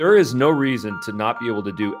There is no reason to not be able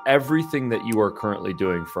to do everything that you are currently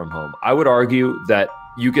doing from home. I would argue that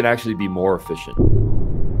you can actually be more efficient.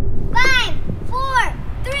 5, 4,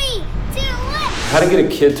 3, 2, 1. How to get a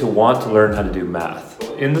kid to want to learn how to do math.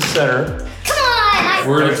 In the center. Come on!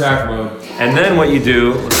 We're in attack mode. And then what you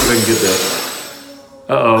do, let's see if I can get this.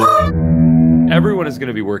 Everyone is going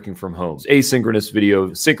to be working from home. Asynchronous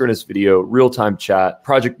video, synchronous video, real-time chat,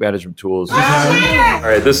 project management tools. All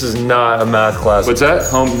right, this is not a math class. What's that?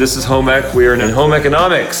 This is home ec. We are in home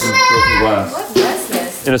economics. Broken glass. What was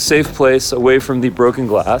this? In a safe place away from the broken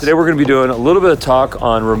glass. Today we're going to be doing a little bit of talk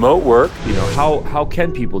on remote work. You know, how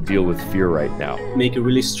can people deal with fear right now? Make a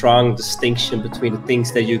really strong distinction between the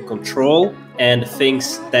things that you control and the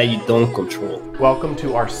things that you don't control. Welcome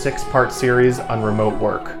to our 6-part series on remote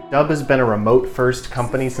work. Dubb has been a remote-first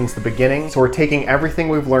company since the beginning, so we're taking everything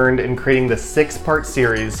we've learned and creating the 6-part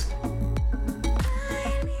series.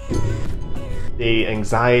 The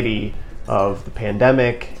anxiety of the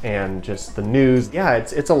pandemic and just the news. Yeah,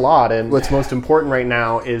 it's a lot, and what's most important right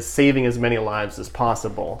now is saving as many lives as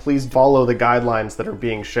possible. Please follow the guidelines that are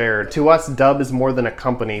being shared. To us, Dubb is more than a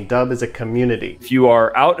company. Dubb is a community. If you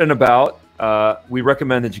are out and about, we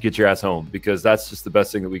recommend that you get your ass home, because that's just the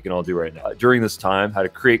best thing that we can all do right now. During this time, how to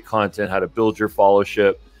create content, how to build your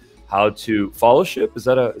followership, how to followership. Is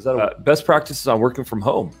that a best practices on working from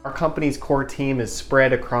home? Our company's core team is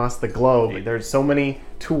spread across the globe. There's so many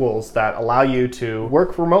tools that allow you to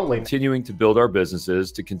work remotely. Continuing to build our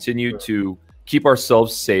businesses, to continue to keep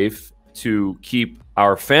ourselves safe, to keep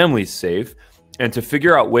our families safe, and to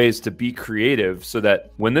figure out ways to be creative so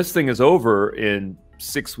that when this thing is over in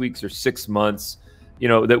 6 weeks or 6 months, you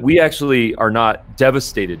know, that we actually are not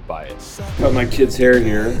devastated by it. Cut my kid's hair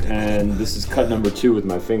here, and this is cut number 2 with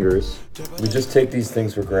my fingers. We just take these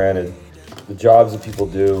things for granted. The jobs that people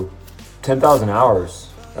do, 10,000 hours.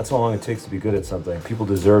 That's how long it takes to be good at something. People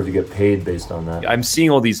deserve to get paid based on that. I'm seeing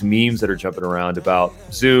all these memes that are jumping around about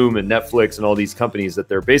Zoom and Netflix and all these companies that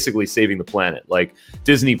they're basically saving the planet. Like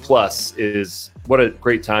Disney Plus is, what a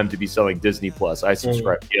great time to be selling Disney Plus. I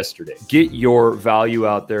subscribed yesterday. Get your value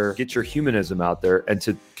out there, get your humanism out there, and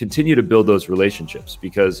to continue to build those relationships,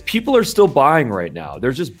 because people are still buying right now.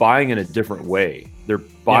 They're just buying in a different way. They're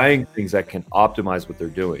buying things that can optimize what they're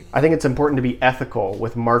doing. I think it's important to be ethical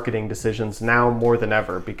with marketing decisions now more than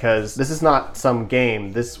ever, because this is not some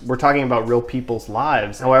game. We're talking about real people's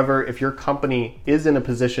lives. However, if your company is in a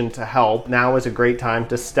position to help, now is a great time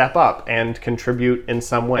to step up and contribute in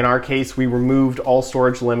some way. In our case, we removed all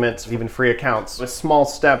storage limits, even free accounts, with small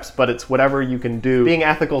steps, but it's whatever you can do. Being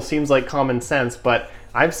ethical seems like common sense, but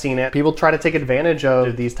I've seen it. People try to take advantage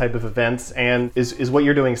of these type of events, and is what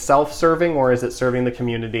you're doing self-serving, or is it serving the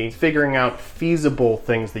community? Figuring out feasible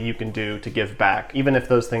things that you can do to give back, even if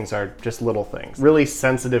those things are just little things. Really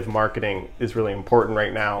sensitive marketing is really important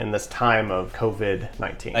right now in this time of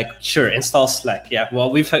COVID-19. Like, sure, install Slack. Yeah,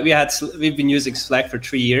 well, we've been using Slack for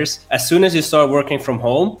 3 years. As soon as you start working from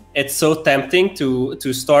home, it's so tempting to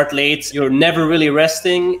start late. You're never really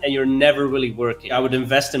resting, and you're never really working. I would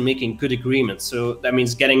invest in making good agreements. So that means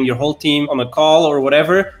getting your whole team on a call or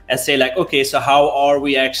whatever and say like, okay, so how are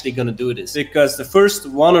we actually going to do this? Because the first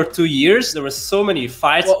 1 or 2 years, there were so many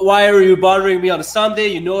fights. Why are you bothering me on a Sunday?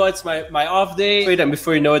 You know, it's my off day. And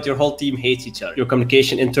before you know it, your whole team hates each other. Your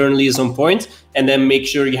communication internally is on point, and then make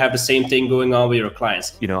sure you have the same thing going on with your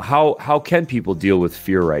clients. You know, how can people deal with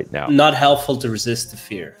fear right now? Not helpful to resist the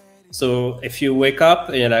fear. So if you wake up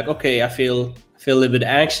and you're like, okay, I feel a little bit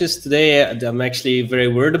anxious today, I'm actually very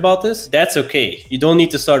worried about this, that's okay. You don't need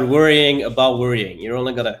to start worrying about worrying. You're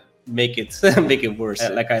only gonna make it worse.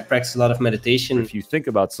 Like, I practice a lot of meditation. If you think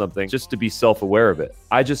about something, just to be self-aware of it.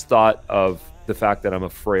 I just thought of the fact that I'm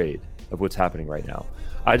afraid of what's happening right now.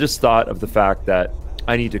 I just thought of the fact that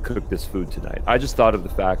I need to cook this food tonight. I just thought of the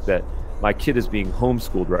fact that my kid is being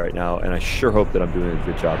homeschooled right now, and I sure hope that I'm doing a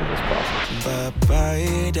good job in this process.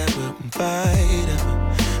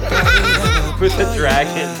 With the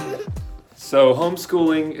dragon. So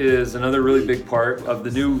homeschooling is another really big part of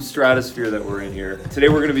the new stratosphere that we're in here. Today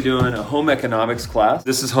we're going to be doing a home economics class.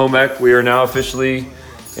 This is home ec. We are now officially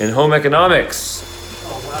in home economics.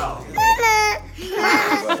 Oh, wow.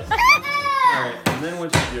 All right, and then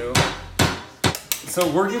what you do. So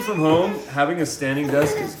working from home, having a standing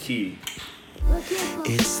desk is key.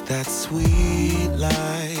 It's that sweet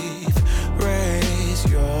life, raise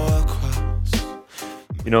your cross.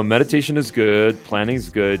 You know, meditation is good, planning is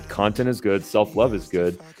good, content is good, self-love is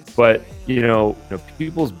good, but you know,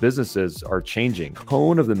 people's businesses are changing.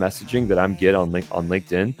 Tone of the messaging that I'm getting on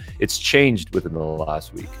LinkedIn, it's changed within the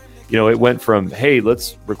last week. You know, it went from, hey,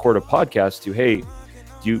 let's record a podcast to, hey,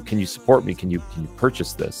 can you support me? Can you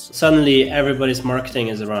purchase this? Suddenly, everybody's marketing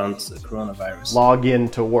is around coronavirus. Log in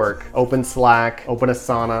to work. Open Slack, open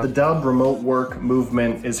Asana. The Dubb remote work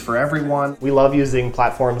movement is for everyone. We love using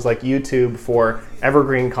platforms like YouTube for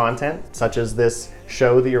evergreen content, such as this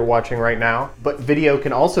show that you're watching right now. But video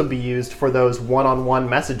can also be used for those one-on-one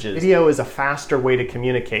messages. Video is a faster way to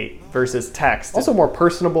communicate versus text. Also more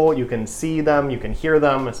personable. You can see them, you can hear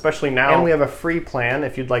them, especially now. And we have a free plan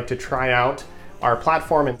if you'd like to try out our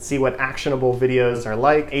platform and see what actionable videos are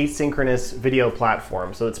like. Asynchronous video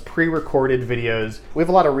platform. So it's pre-recorded videos. We have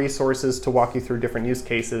a lot of resources to walk you through different use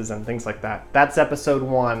cases and things like that. That's episode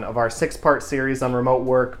 1 of our 6-part series on remote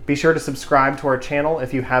work. Be sure to subscribe to our channel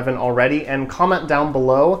if you haven't already, and comment down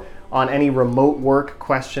below on any remote work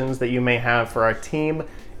questions that you may have for our team,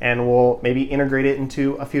 and we'll maybe integrate it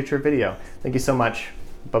into a future video. Thank you so much.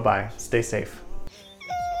 Bye-bye. Stay safe.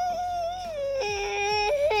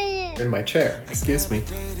 In my chair. Excuse me.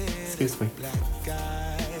 Excuse me.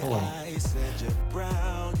 Hold on.